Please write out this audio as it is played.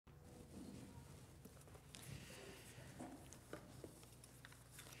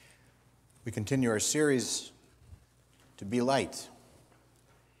We continue our series to be light.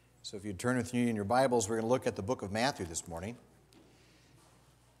 So if you turn with me in your Bibles, we're going to look at the book of Matthew this morning.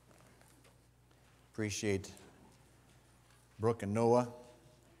 Appreciate Brooke and Noah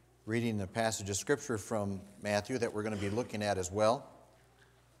reading the passage of Scripture from Matthew that we're going to be looking at as well.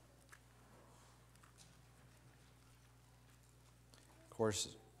 Of course,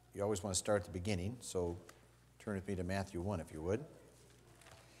 you always want to start at the beginning, so turn with me to Matthew 1 if you would.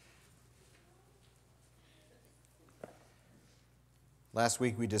 Last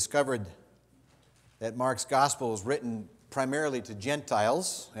week we discovered that Mark's gospel was written primarily to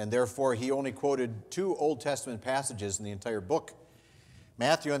Gentiles, and therefore he only quoted 2 Old Testament passages in the entire book.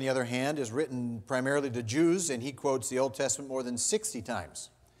 Matthew, on the other hand, is written primarily to Jews, and he quotes the Old Testament more than 60 times.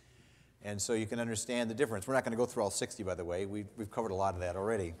 And so you can understand the difference. We're not going to go through all 60, by the way. We've covered a lot of that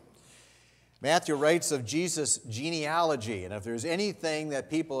already. Matthew writes of Jesus' genealogy, and if there's anything that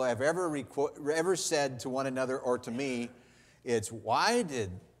people have ever said to one another or to me, it's why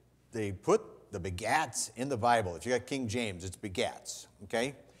did they put the begats in the Bible? If you got King James, it's begats,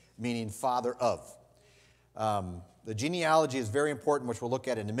 okay? Meaning father of. The genealogy is very important, which we'll look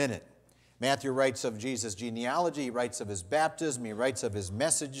at in a minute. Matthew writes of Jesus' genealogy, he writes of his baptism, he writes of his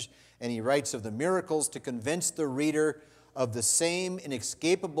message, and he writes of the miracles to convince the reader of the same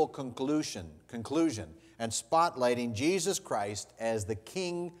inescapable conclusion, and spotlighting Jesus Christ as the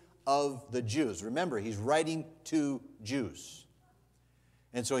King of the Jews. Remember, he's writing to Jews.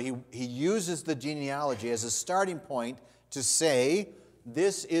 And so he uses the genealogy as a starting point to say,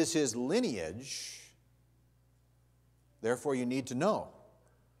 this is his lineage, therefore you need to know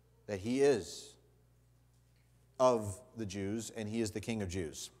that he is of the Jews and he is the King of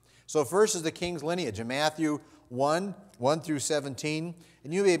Jews. So first is the king's lineage in Matthew 1 through 17.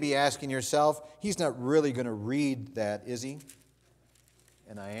 And you may be asking yourself, he's not really going to read that, is he?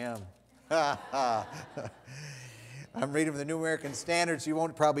 And I am. I'm reading from the New American Standard, so you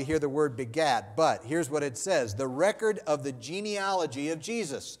won't probably hear the word begat. But here's what it says. The record of the genealogy of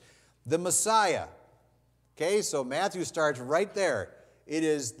Jesus, the Messiah. Okay, so Matthew starts right there. It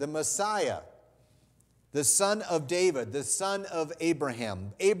is the Messiah, the son of David, the son of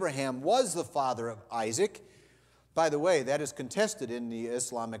Abraham. Abraham was the father of Isaac. By the way, that is contested in the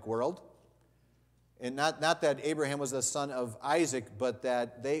Islamic world. And not that Abraham was the son of Isaac, but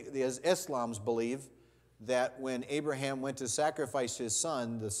that the Islams believe that when Abraham went to sacrifice his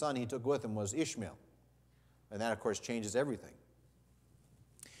son, the son he took with him was Ishmael. And that, of course, changes everything.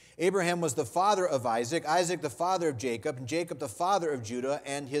 Abraham was the father of Isaac, Isaac the father of Jacob, and Jacob the father of Judah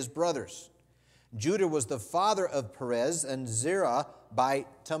and his brothers. Judah was the father of Perez and Zerah by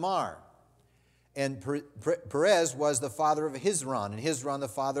Tamar. And Perez was the father of Hezron, and Hezron the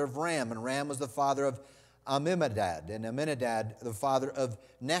father of Ram, and Ram was the father of Amminadab, and Amminadab the father of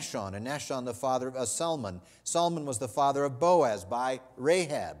Nahshon, and Nahshon the father of Salmon. Salmon was the father of Boaz by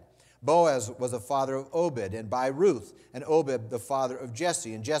Rahab. Boaz was the father of Obed, and by Ruth, and Obed the father of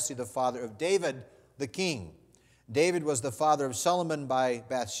Jesse, and Jesse the father of David the king. David was the father of Solomon by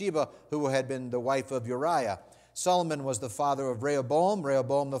Bathsheba, who had been the wife of Uriah. Solomon was the father of Rehoboam,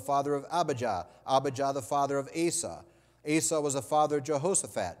 Rehoboam the father of Abijah, Abijah the father of Asa. Asa was the father of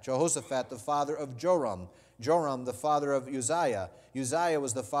Jehoshaphat, Jehoshaphat the father of Joram, Joram the father of Uzziah, Uzziah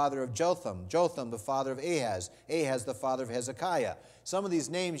was the father of Jotham, Jotham the father of Ahaz, Ahaz the father of Hezekiah. Some of these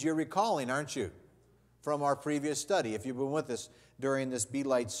names you're recalling, aren't you, from our previous study, if you've been with us during this Be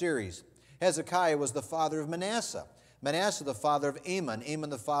Light series. Hezekiah was the father of Manasseh. Manasseh the father of Amon, Amon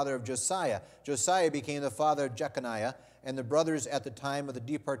the father of Josiah. Josiah became the father of Jeconiah and the brothers at the time of the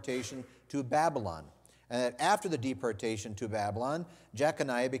deportation to Babylon. And after the deportation to Babylon,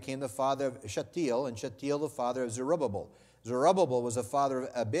 Jeconiah became the father of Shealtiel, and Shealtiel the father of Zerubbabel. Zerubbabel was the father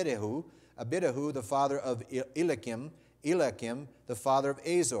of Abidahu, Abidahu the father of Eliakim, Eliakim the father of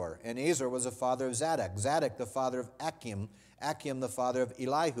Azor, and Azor was the father of Zadok, Zadok the father of Achim, Achim the father of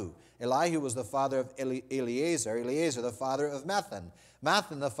Elihu. Elihu was the father of Eleazar, Eleazar the father of Mathan,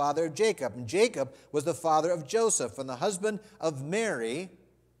 Mathan the father of Jacob, and Jacob was the father of Joseph, and the husband of Mary,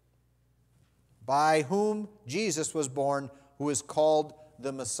 by whom Jesus was born, who is called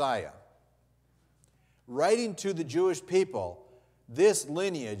the Messiah. Writing to the Jewish people, this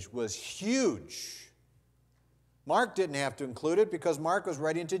lineage was huge. Mark didn't have to include it because Mark was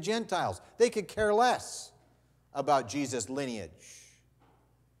writing to Gentiles. They could care less about Jesus' lineage.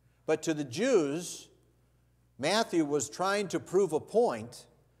 But to the Jews, Matthew was trying to prove a point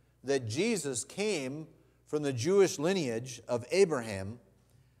that Jesus came from the Jewish lineage of Abraham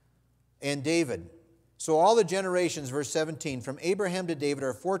and David. So all the generations, verse 17, from Abraham to David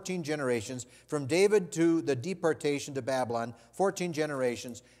are 14 generations. From David to the deportation to Babylon, 14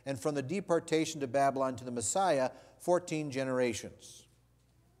 generations. And from the deportation to Babylon to the Messiah, 14 generations.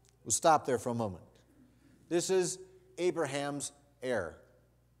 We'll stop there for a moment. This is Abraham's heir,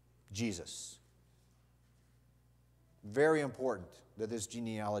 Jesus. Very important that this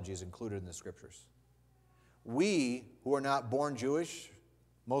genealogy is included in the Scriptures. We who are not born Jewish,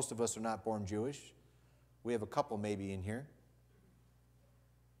 most of us are not born Jewish. We have a couple maybe in here.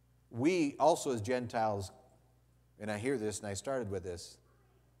 We also as Gentiles, and I hear this and I started with this,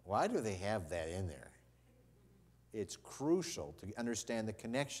 why do they have that in there? It's crucial to understand the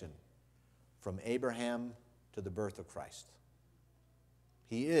connection from Abraham to the birth of Christ.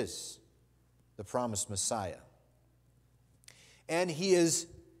 He is the promised Messiah. And he is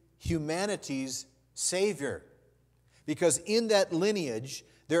humanity's Savior. Because in that lineage,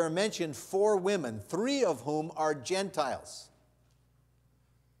 there are mentioned 4 women, 3 of whom are Gentiles.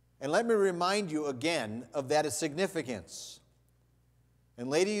 And let me remind you again of that significance. And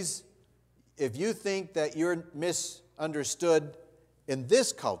ladies, if you think that you're misunderstood in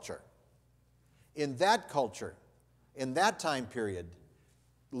this culture, in that culture, in that time period,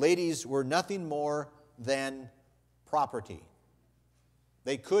 ladies were nothing more than property.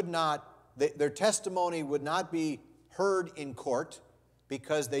 They could not, their testimony would not be heard in court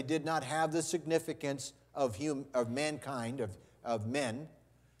because they did not have the significance of mankind, of men.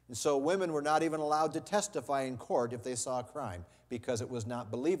 And so women were not even allowed to testify in court if they saw a crime because it was not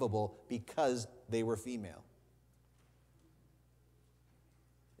believable because they were female.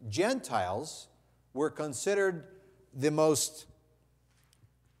 Gentiles were considered the most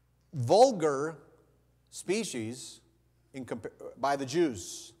vulgar species by the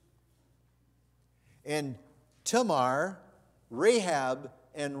Jews. And Tamar, Rahab,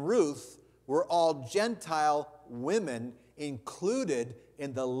 and Ruth were all Gentile women included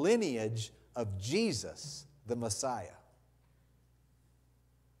in the lineage of Jesus, the Messiah.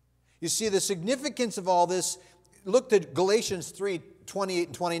 You see the significance of all this. Look at Galatians 3:28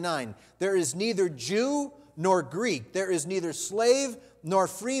 and 29. There is neither Jew nor Greek. There is neither slave nor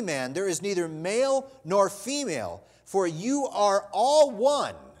free man. There is neither male nor female. For you are all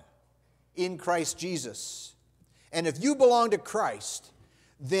one in Christ Jesus. And if you belong to Christ,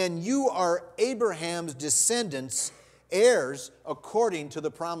 then you are Abraham's descendants, heirs according to the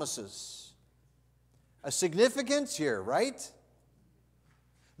promises. A significance here, right?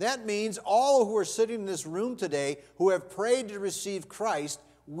 That means all who are sitting in this room today who have prayed to receive Christ,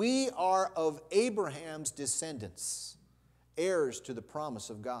 we are of Abraham's descendants, heirs to the promise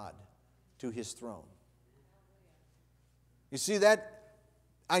of God, to his throne. You see that?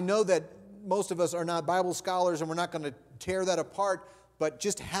 I know that most of us are not Bible scholars and we're not going to tear that apart, but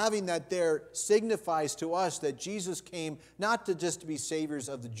just having that there signifies to us that Jesus came not to just to be saviors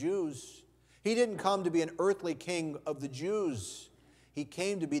of the Jews. He didn't come to be an earthly king of the Jews. He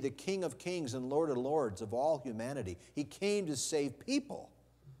came to be the King of kings and Lord of lords of all humanity. He came to save people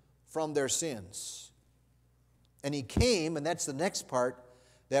from their sins. And he came, and that's the next part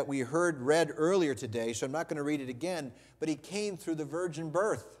that we read earlier today, so I'm not going to read it again, but he came through the virgin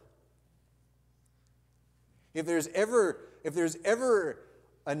birth. If there's ever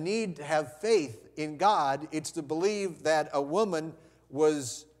a need to have faith in God, it's to believe that a woman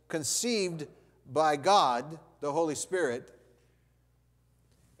was conceived by God, the Holy Spirit,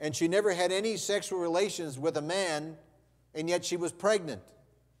 and she never had any sexual relations with a man, and yet she was pregnant.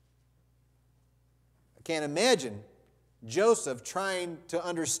 I can't imagine Joseph trying to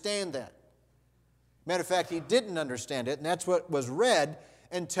understand that. Matter of fact, he didn't understand it, and that's what was read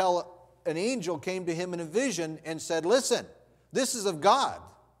until an angel came to him in a vision and said, listen, this is of God.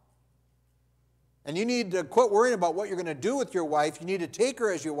 And you need to quit worrying about what you're going to do with your wife. You need to take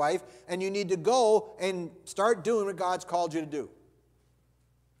her as your wife, and you need to go and start doing what God's called you to do.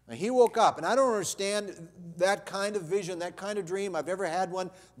 And he woke up, and I don't understand that kind of vision, that kind of dream. I've never had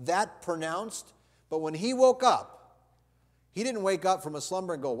one that pronounced. But when he woke up, he didn't wake up from a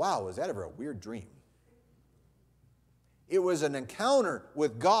slumber and go, wow, was that ever a weird dream? It was an encounter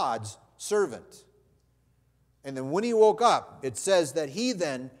with God's servant. And then when he woke up, it says that he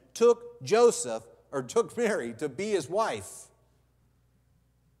then took Mary to be his wife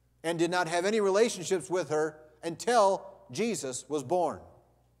and did not have any relationships with her until Jesus was born.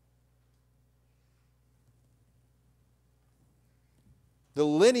 The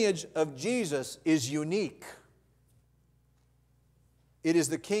lineage of Jesus is unique. It is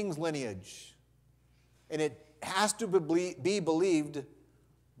the king's lineage, and it has to be believed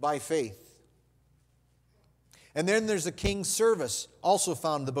by faith. And then there's the king's service, also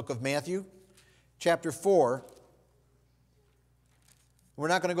found in the book of Matthew, chapter 4. We're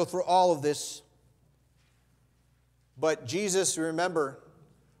not going to go through all of this, but Jesus, remember,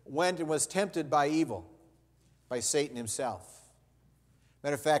 went and was tempted by evil, by Satan himself.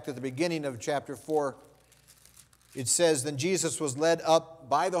 Matter of fact, at the beginning of chapter 4, it says, "Then Jesus was led up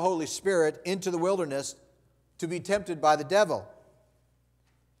by the Holy Spirit into the wilderness to be tempted by the devil."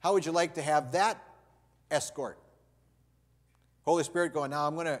 How would you like to have that escort? Holy Spirit going, now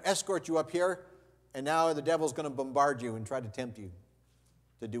I'm going to escort you up here, and now the devil's going to bombard you and try to tempt you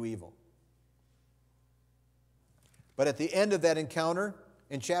to do evil. But at the end of that encounter,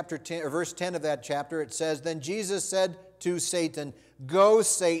 in chapter 10, or verse 10 of that chapter, it says, "Then Jesus said to Satan, 'Go,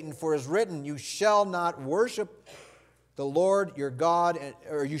 Satan, for it is written, you shall not worship the Lord your God,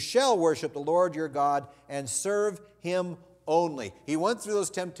 or you shall worship the Lord your God and serve him only.'" He went through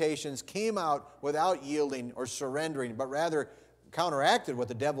those temptations, came out without yielding or surrendering, but rather counteracted what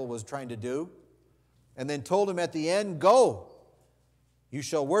the devil was trying to do, and then told him at the end, "Go. You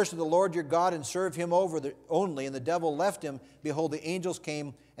shall worship the Lord your God and serve him only." And the devil left him. Behold, the angels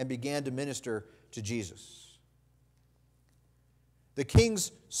came and began to minister to Jesus. The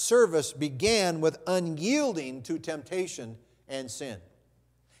king's service began with unyielding to temptation and sin.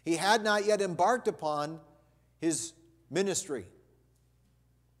 He had not yet embarked upon his ministry.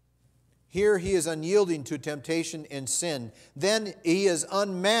 Here he is unyielding to temptation and sin. Then he is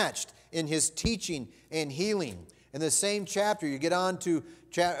unmatched in his teaching and healing. In the same chapter, you get on to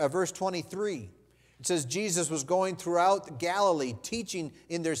verse 23. It says, Jesus was going throughout Galilee, teaching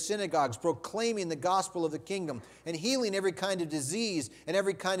in their synagogues, proclaiming the gospel of the kingdom, and healing every kind of disease and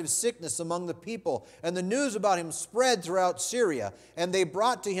every kind of sickness among the people. And the news about him spread throughout Syria, and they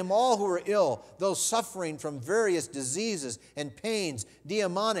brought to him all who were ill, those suffering from various diseases and pains,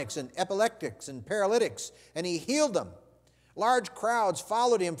 demonics and epileptics and paralytics, and he healed them. Large crowds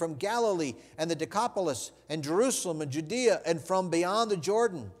followed him from Galilee and the Decapolis and Jerusalem and Judea and from beyond the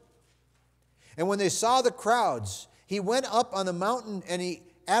Jordan. And when they saw the crowds, he went up on the mountain, and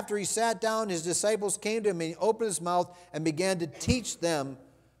after he sat down, his disciples came to him, and he opened his mouth and began to teach them,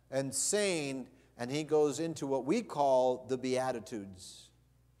 and saying, and he goes into what we call the Beatitudes.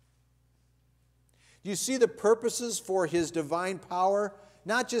 Do you see the purposes for his divine power?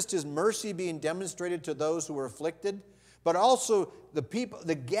 Not just his mercy being demonstrated to those who were afflicted, but also the people,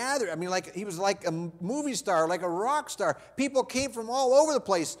 the gather. I mean, like he was like a movie star, like a rock star. People came from all over the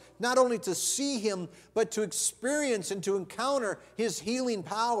place, not only to see him, but to experience and to encounter his healing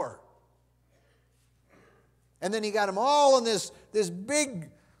power. And then he got them all in this big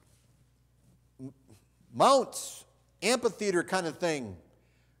mount, amphitheater kind of thing.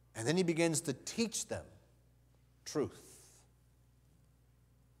 And then he begins to teach them truth.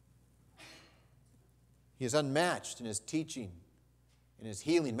 He is unmatched in his teaching, in his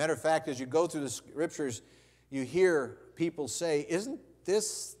healing. Matter of fact, as you go through the scriptures, you hear people say, "Isn't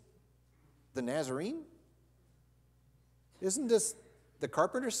this the Nazarene? Isn't this the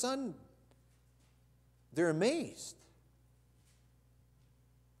carpenter's son?" They're amazed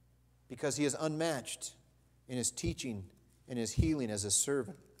because he is unmatched in his teaching and his healing as a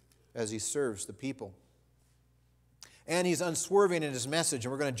servant, as he serves the people. And he's unswerving in his message,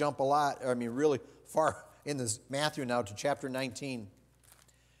 and we're going to jump really far in this Matthew now to chapter 19.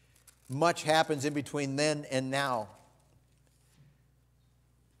 Much happens in between then and now.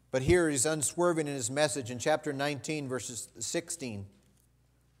 But here he's unswerving in his message in chapter 19, verses 16.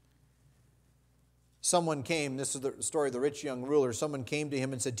 Someone came, this is the story of the rich young ruler. Someone came to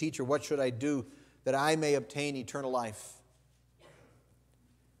him and said, "Teacher, what should I do that I may obtain eternal life?"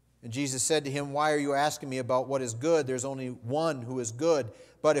 And Jesus said to him, "Why are you asking me about what is good? There's only one who is good.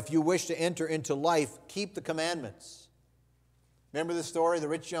 But if you wish to enter into life, keep the commandments." Remember the story, the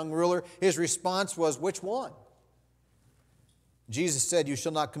rich young ruler? His response was, "Which one?" Jesus said, "You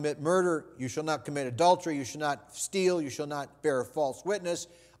shall not commit murder, you shall not commit adultery, you shall not steal, you shall not bear false witness,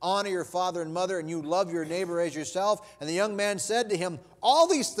 honor your father and mother, and you love your neighbor as yourself." And the young man said to him, "All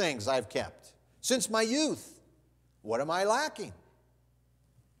these things I've kept since my youth. What am I lacking?"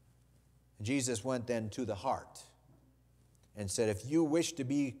 Jesus went then to the heart and said, "If you wish to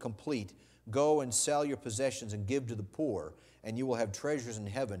be complete, go and sell your possessions and give to the poor, and you will have treasures in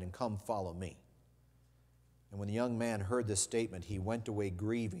heaven, and come follow me." And when the young man heard this statement, he went away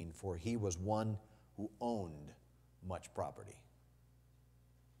grieving, for he was one who owned much property.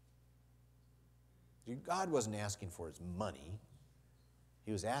 God wasn't asking for his money.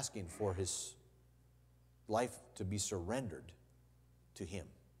 He was asking for his life to be surrendered to him,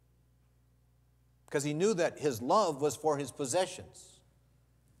 because he knew that his love was for his possessions.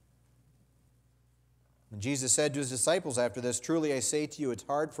 And Jesus said to his disciples after this, "Truly I say to you, it's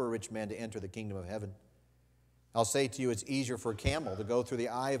hard for a rich man to enter the kingdom of heaven. I'll say to you, it's easier for a camel to go through the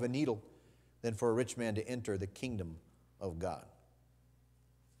eye of a needle than for a rich man to enter the kingdom of God."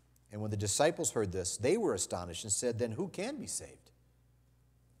 And when the disciples heard this, they were astonished and said, "Then who can be saved?"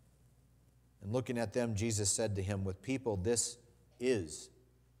 And looking at them, Jesus said to him, "With people this is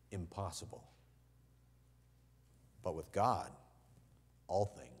impossible. But with God, all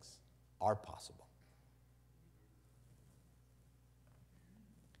things are possible."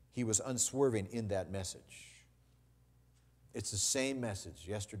 He was unswerving in that message. It's the same message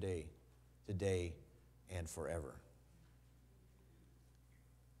yesterday, today, and forever.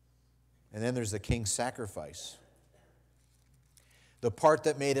 And then there's the king's sacrifice. The part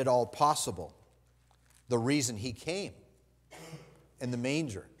that made it all possible, the reason he came in the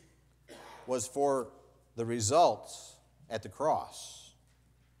manger, was for the results at the cross.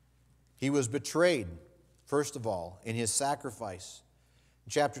 He was betrayed, first of all, in his sacrifice.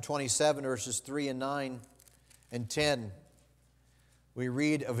 In chapter 27, verses 3 and 9 and 10, we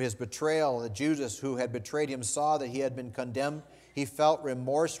read of his betrayal. That Judas, who had betrayed him, saw that he had been condemned. He felt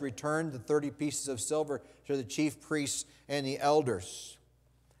remorse, returned the 30 pieces of silver to the chief priests and the elders.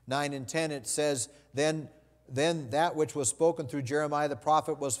 9 and 10, it says, Then that which was spoken through Jeremiah the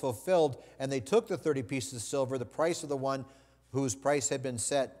prophet was fulfilled, and they took the 30 pieces of silver, the price of the one whose price had been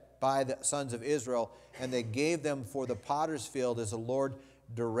set by the sons of Israel, and they gave them for the potter's field as the Lord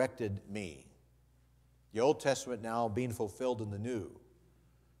directed me. The Old Testament now being fulfilled in the New,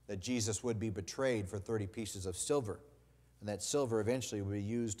 that Jesus would be betrayed for 30 pieces of silver, and that silver eventually would be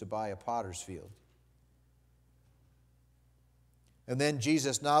used to buy a potter's field. And then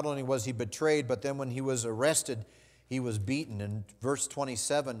Jesus, not only was he betrayed, but then when he was arrested, he was beaten. In verse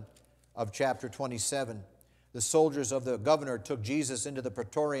 27 of chapter 27, the soldiers of the governor took Jesus into the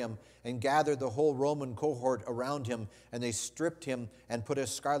praetorium and gathered the whole Roman cohort around him, and they stripped him and put a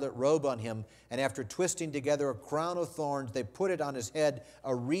scarlet robe on him. And after twisting together a crown of thorns, they put it on his head,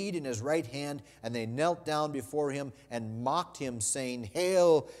 a reed in his right hand, and they knelt down before him and mocked him, saying,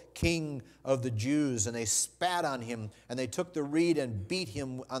 "Hail, King of the Jews!" And they spat on him, and they took the reed and beat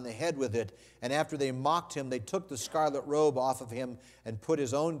him on the head with it. And after they mocked him, they took the scarlet robe off of him and put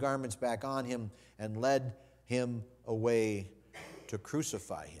his own garments back on him and led him away to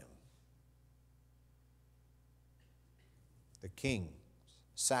crucify him. The king's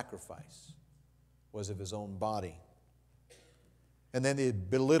sacrifice was of his own body. And then they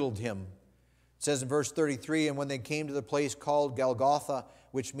belittled him. It says in verse 33, "And when they came to the place called Golgotha,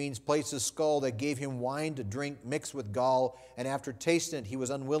 which means place of skull, they gave him wine to drink mixed with gall, and after tasting it, he was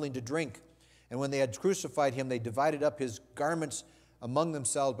unwilling to drink. And when they had crucified him, they divided up his garments among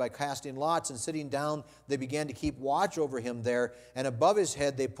themselves by casting lots, and sitting down, they began to keep watch over him there. And above his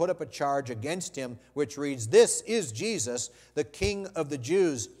head they put up a charge against him, which reads, 'This is Jesus, the King of the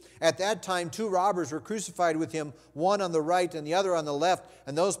Jews.' At that time 2 robbers were crucified with him, one on the right and the other on the left.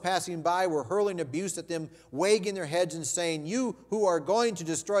 And those passing by were hurling abuse at them, wagging their heads and saying, 'You who are going to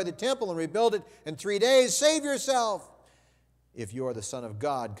destroy the temple and rebuild it in 3 days, save yourself. If you are the Son of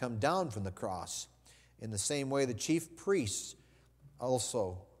God, come down from the cross.' In the same way, the chief priests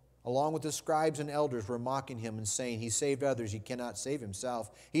also, along with the scribes and elders, were mocking him and saying, 'He saved others, he cannot save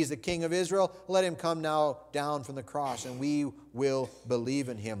himself. He's the King of Israel. Let him come now down from the cross, and we will believe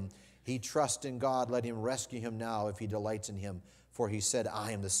in him. He trusts in God. Let him rescue him now if he delights in him. For he said,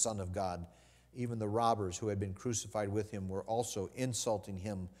 I am the Son of God.' Even the robbers who had been crucified with him were also insulting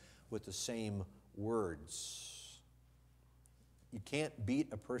him with the same words." You can't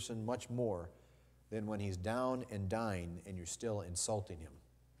beat a person much more than when he's down and dying and you're still insulting him.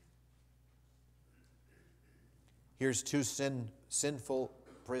 Here's 2 sinful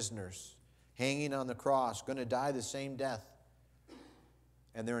prisoners hanging on the cross, going to die the same death,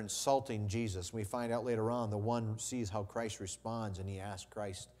 and they're insulting Jesus. We find out later on the one sees how Christ responds, and he asks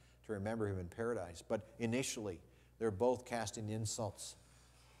Christ to remember him in paradise. But initially, they're both casting insults.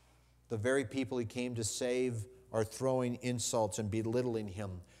 The very people he came to save are throwing insults and belittling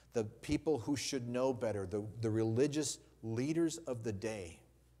him. The people who should know better, the religious leaders of the day,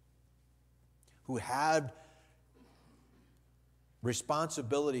 who had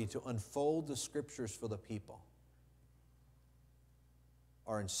responsibility to unfold the scriptures for the people,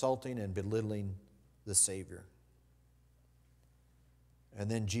 are insulting and belittling the Savior.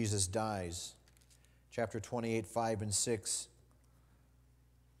 And then Jesus dies. Chapter 28, 5 and 6.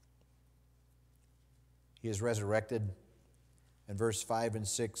 He is resurrected. And verse 5 and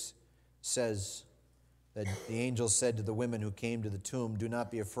 6 says that the angel said to the women who came to the tomb, "Do not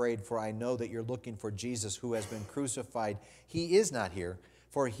be afraid, for I know that you're looking for Jesus who has been crucified. He is not here,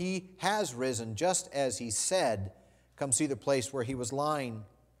 for he has risen, just as he said. Come see the place where he was lying.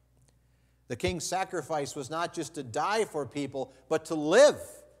 The king's sacrifice was not just to die for people, but to live,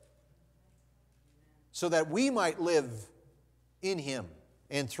 so that we might live in him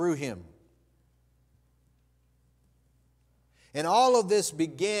and through him. And all of this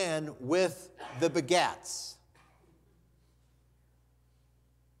began with the begats.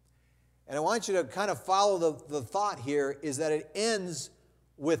 And I want you to kind of follow the thought here, is that it ends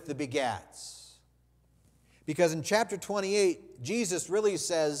with the begats. Because in chapter 28, Jesus really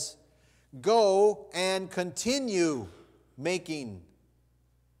says, go and continue making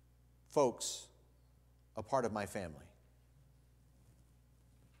folks a part of my family.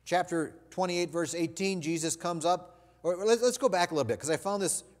 Chapter 28, verse 18, Jesus comes up. Or let's go back a little bit, because I found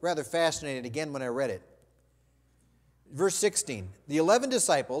this rather fascinating again when I read it. Verse 16, the 11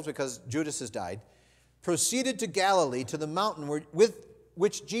 disciples, because Judas has died, proceeded to Galilee, to the mountain with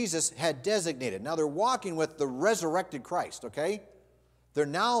which Jesus had designated. Now they're walking with the resurrected Christ, okay? They're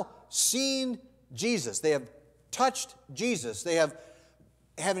now seeing Jesus. They have touched Jesus. They have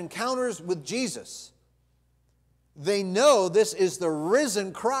encounters with Jesus. They know this is the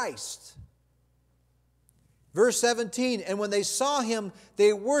risen Christ. Verse 17, and when they saw him,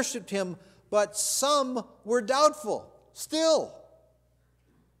 they worshiped him, but some were doubtful. Still.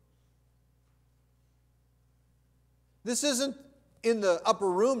 This isn't in the upper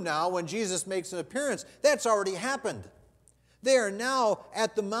room now when Jesus makes an appearance. That's already happened. They are now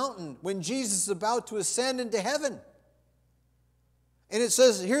at the mountain when Jesus is about to ascend into heaven. And it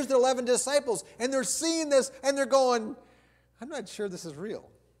says, here's the 11 disciples, and they're seeing this, and they're going, I'm not sure this is real.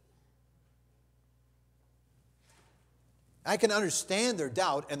 I can understand their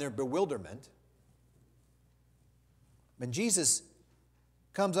doubt and their bewilderment. When Jesus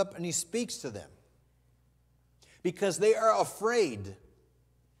comes up and he speaks to them, because they are afraid,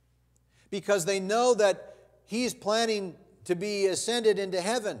 because they know that he's planning to be ascended into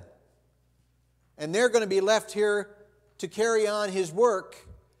heaven, and they're going to be left here to carry on his work,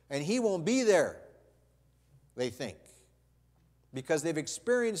 and he won't be there, they think, because they've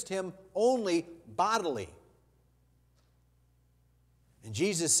experienced him only bodily. And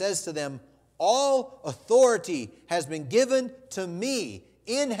Jesus says to them, all authority has been given to me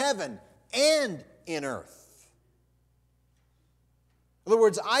in heaven and in earth. In other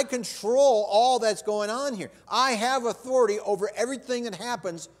words, I control all that's going on here. I have authority over everything that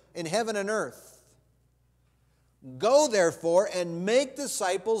happens in heaven and earth. Go, therefore, and make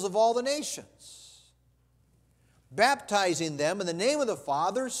disciples of all the nations, baptizing them in the name of the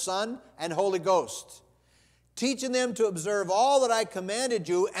Father, Son, and Holy Ghost, teaching them to observe all that I commanded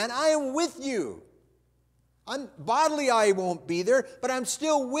you, and I am with you. Bodily I won't be there, but I'm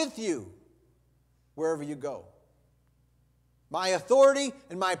still with you wherever you go. My authority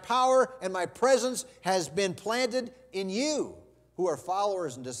and my power and my presence has been planted in you who are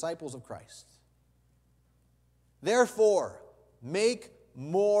followers and disciples of Christ. Therefore, make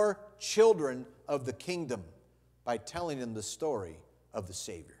more children of the kingdom by telling them the story of the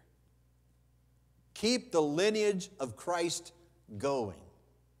Savior. Keep the lineage of Christ going.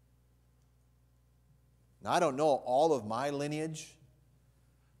 Now, I don't know all of my lineage,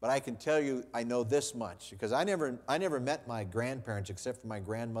 but I can tell you I know this much, because I never met my grandparents except for my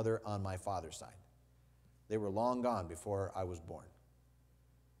grandmother on my father's side. They were long gone before I was born.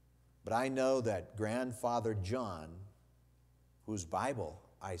 But I know that grandfather John, whose Bible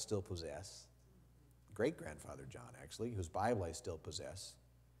I still possess, great-grandfather John, actually, whose Bible I still possess,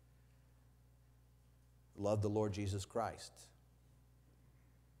 loved the Lord Jesus Christ.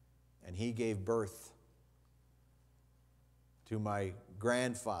 And he gave birth to my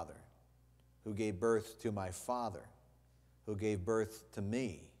grandfather, who gave birth to my father, who gave birth to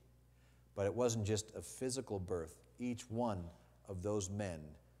me. But it wasn't just a physical birth. Each one of those men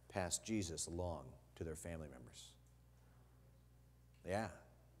passed Jesus along to their family members. Yeah,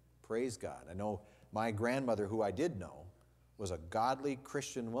 praise God. I know my grandmother, who I did know, was a godly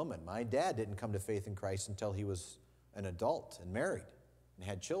Christian woman. My dad didn't come to faith in Christ until he was an adult and married and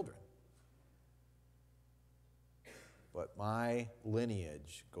had children. But my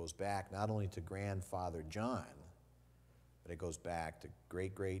lineage goes back not only to grandfather John, but it goes back to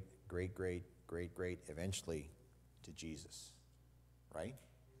great, eventually to Jesus, right?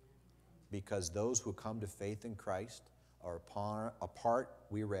 Because those who come to faith in Christ are a part,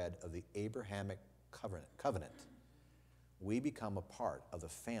 we read, of the Abrahamic covenant. We become a part of the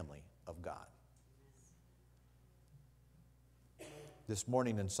family of God. This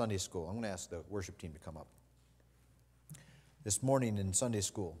morning in Sunday school, I'm going to ask the worship team to come up. This morning in Sunday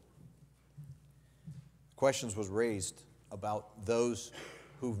school, questions was raised about those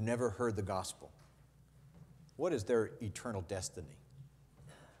who've never heard the gospel? What is their eternal destiny?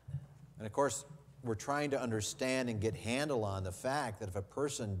 And of course, we're trying to understand and get handle on the fact that if a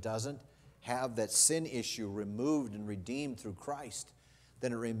person doesn't have that sin issue removed and redeemed through Christ,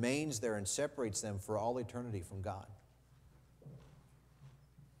 then it remains there and separates them for all eternity from God.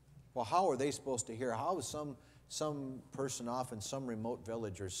 Well, how are they supposed to hear? How is some person off in some remote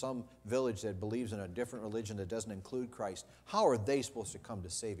village or some village that believes in a different religion that doesn't include Christ, how are they supposed to come to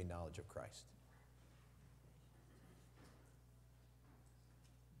saving knowledge of Christ?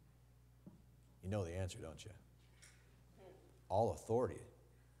 You know the answer, don't you? All authority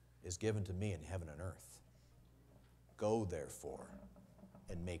is given to me in heaven and earth. Go, therefore,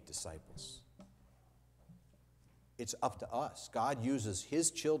 and make disciples. It's up to us. God uses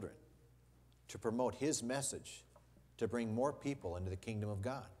His children to promote His message to bring more people into the kingdom of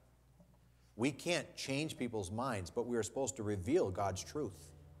God. We can't change people's minds, but we are supposed to reveal God's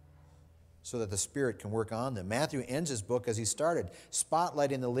truth so that the Spirit can work on them. Matthew ends his book as he started,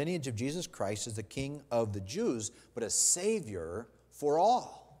 spotlighting the lineage of Jesus Christ as the King of the Jews, but a Savior for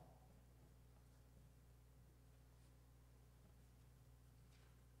all.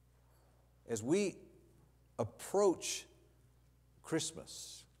 As we approach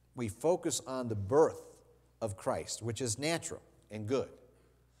Christmas, we focus on the birth of Christ, which is natural and good.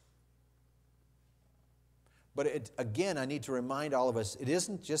 But again, I need to remind all of us, it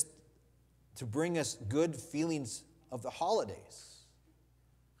isn't just to bring us good feelings of the holidays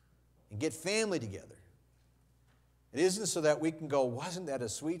and get family together. It isn't so that we can go, wasn't that a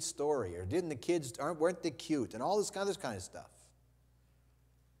sweet story? Or didn't the kids, weren't they cute? And all this kind of stuff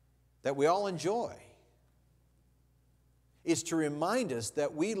that we all enjoy. It's to remind us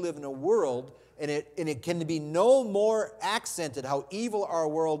that we live in a world, and it can be no more accented how evil our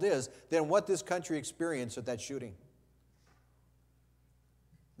world is than what this country experienced at that shooting.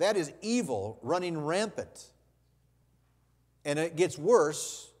 That is evil running rampant. And it gets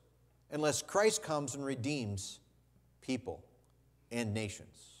worse unless Christ comes and redeems people and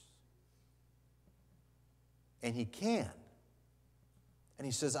nations. And He can. And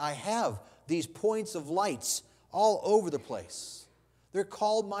He says, I have these points of lights all over the place. They're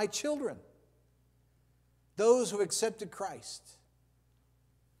called my children. Those who accepted Christ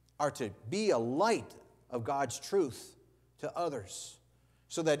are to be a light of God's truth to others,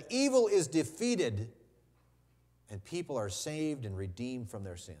 so that evil is defeated and people are saved and redeemed from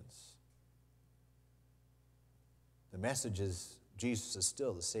their sins. The message is Jesus is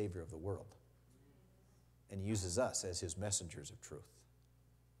still the Savior of the world, and He uses us as His messengers of truth.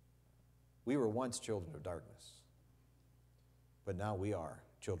 We were once children of darkness, but now we are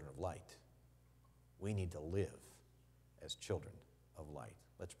children of light. We need to live as children of light.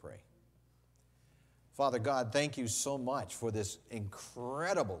 Let's pray. Father God, thank you so much for this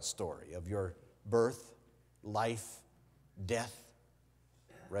incredible story of your birth, life, death,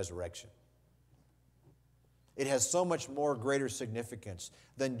 resurrection. It has so much more greater significance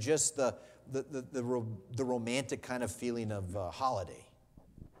than just the romantic kind of feeling of a holiday.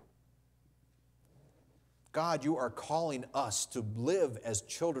 God, you are calling us to live as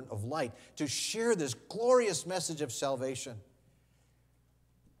children of light, to share this glorious message of salvation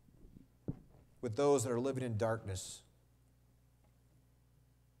with those that are living in darkness.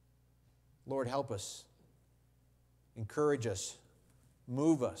 Lord, help us, encourage us,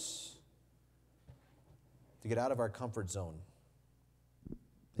 move us to get out of our comfort zone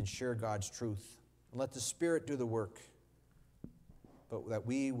and share God's truth. And let the Spirit do the work, but that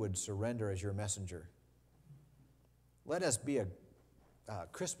we would surrender as your messenger. Let us be a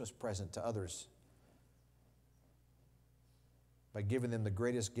Christmas present to others by giving them the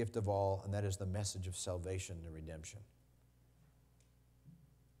greatest gift of all, and that is the message of salvation and redemption.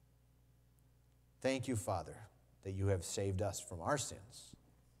 Thank you, Father, that you have saved us from our sins.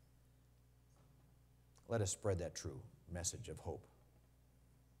 Let us spread that true message of hope.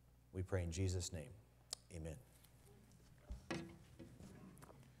 We pray in Jesus' name. Amen.